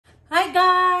Hi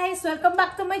guys! Welcome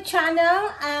back to my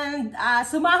channel and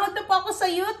sumahod na po ako sa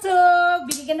YouTube.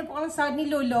 Binigyan na po ako ng sahod ni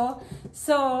Lolo.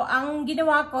 So, ang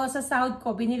ginawa ko sa sahod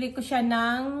ko, binili ko siya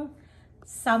ng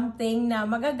something na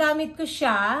magagamit ko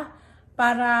siya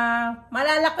para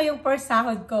malala ko yung first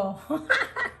sahod ko.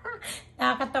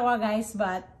 Nakakatawa guys,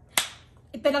 but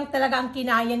ito lang talaga ang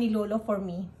kinaya ni Lolo for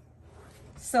me.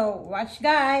 So, watch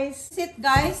guys. Sit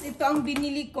guys, ito ang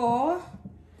binili ko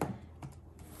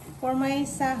for my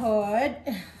sahod.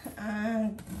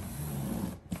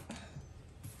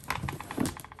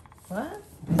 What?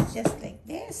 It's just like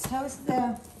this. How's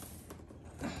the...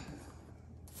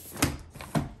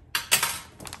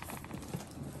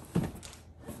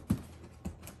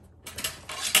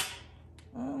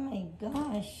 Oh my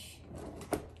gosh.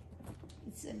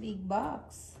 It's a big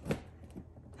box.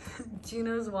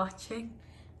 Juno's watching.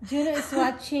 Juno is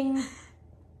watching.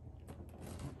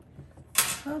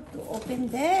 How to open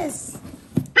this?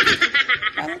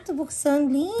 Paano to buksan,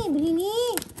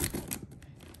 Bili?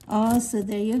 Oh, so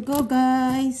there you go,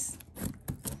 guys.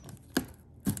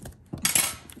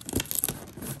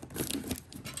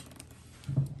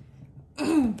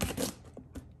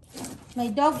 My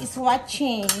dog is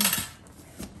watching.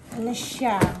 Ano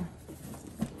siya?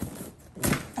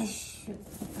 Ay, shoot.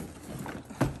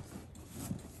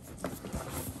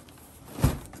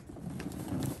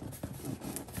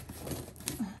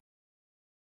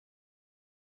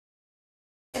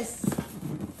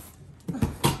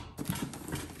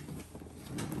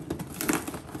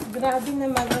 Grabe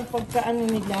naman ang pagkaano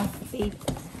nila.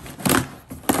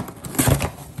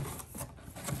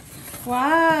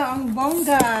 Wow! Ang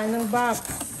bongga ng box.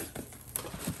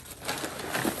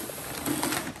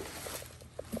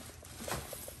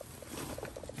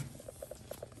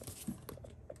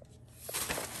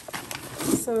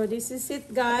 So, this is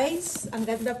it guys. Ang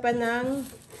ganda pa ng...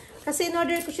 Kasi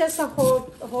in-order ko siya sa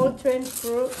whole trend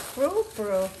pro.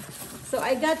 So,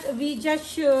 I got Veja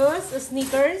Shoes,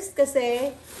 sneakers,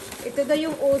 kasi ito daw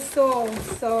yung uso.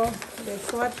 So, let's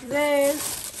watch this.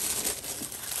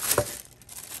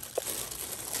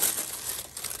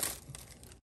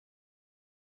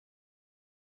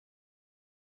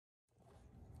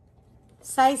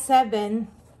 Size 7.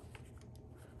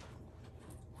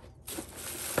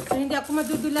 So, hindi ako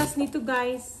madudulas nito,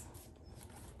 guys.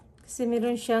 Kasi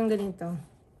meron siyang ganito.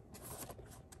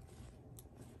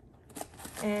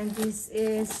 And this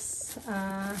is,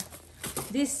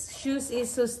 this shoes is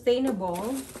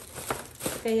sustainable.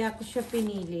 Kaya ko siya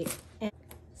pinili. And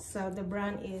so, the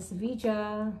brand is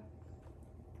Veja.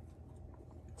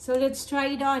 So, let's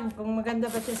try it on. Kung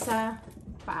maganda ba siya sa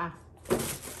paa.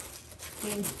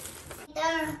 Okay.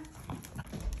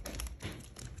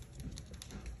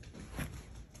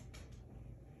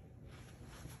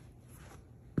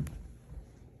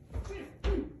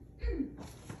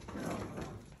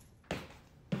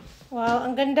 Wow,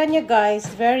 ang ganda niya guys.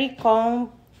 Very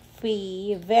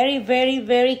comfy. Very, very,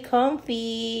 very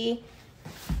comfy.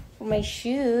 For my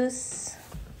shoes.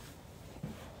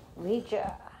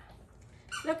 Veja.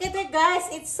 Look at it guys.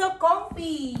 It's so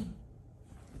comfy.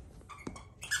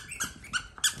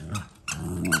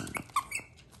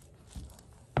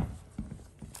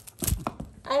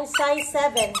 I'm size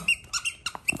 7.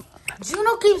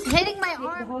 Juno keeps hitting my Take the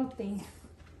arm. whole thing.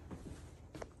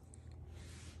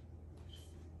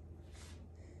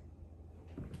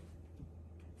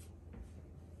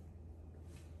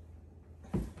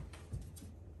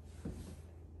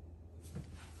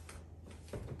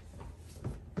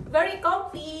 Very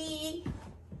comfy.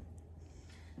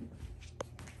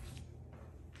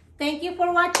 Thank you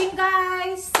for watching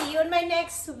guys. See you in my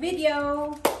next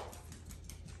video.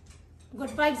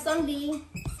 Good vibes only.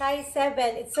 Size 7.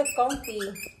 It's so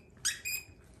comfy.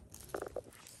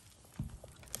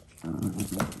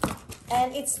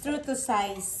 And it's true to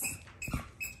size.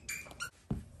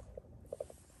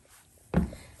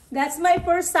 That's my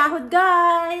first sahod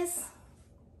guys.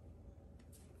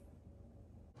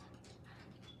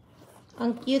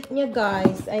 Ang cute niya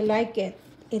guys. I like it.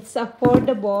 It's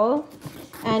affordable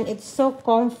and it's so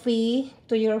comfy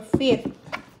to your feet.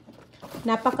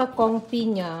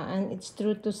 Napaka-comfy niya and it's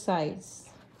true to size.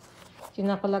 Yung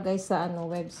nakalagay sa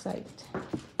website.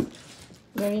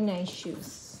 Very nice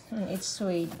shoes. And it's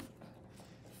suede.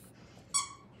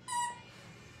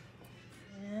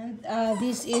 And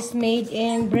this is made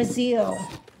in Brazil.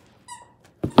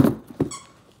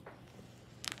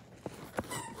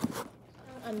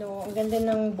 Ang ganda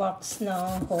ng box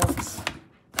na hooks.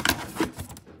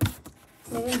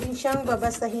 Meron din siyang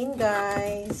babasahin,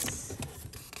 guys.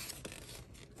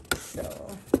 So,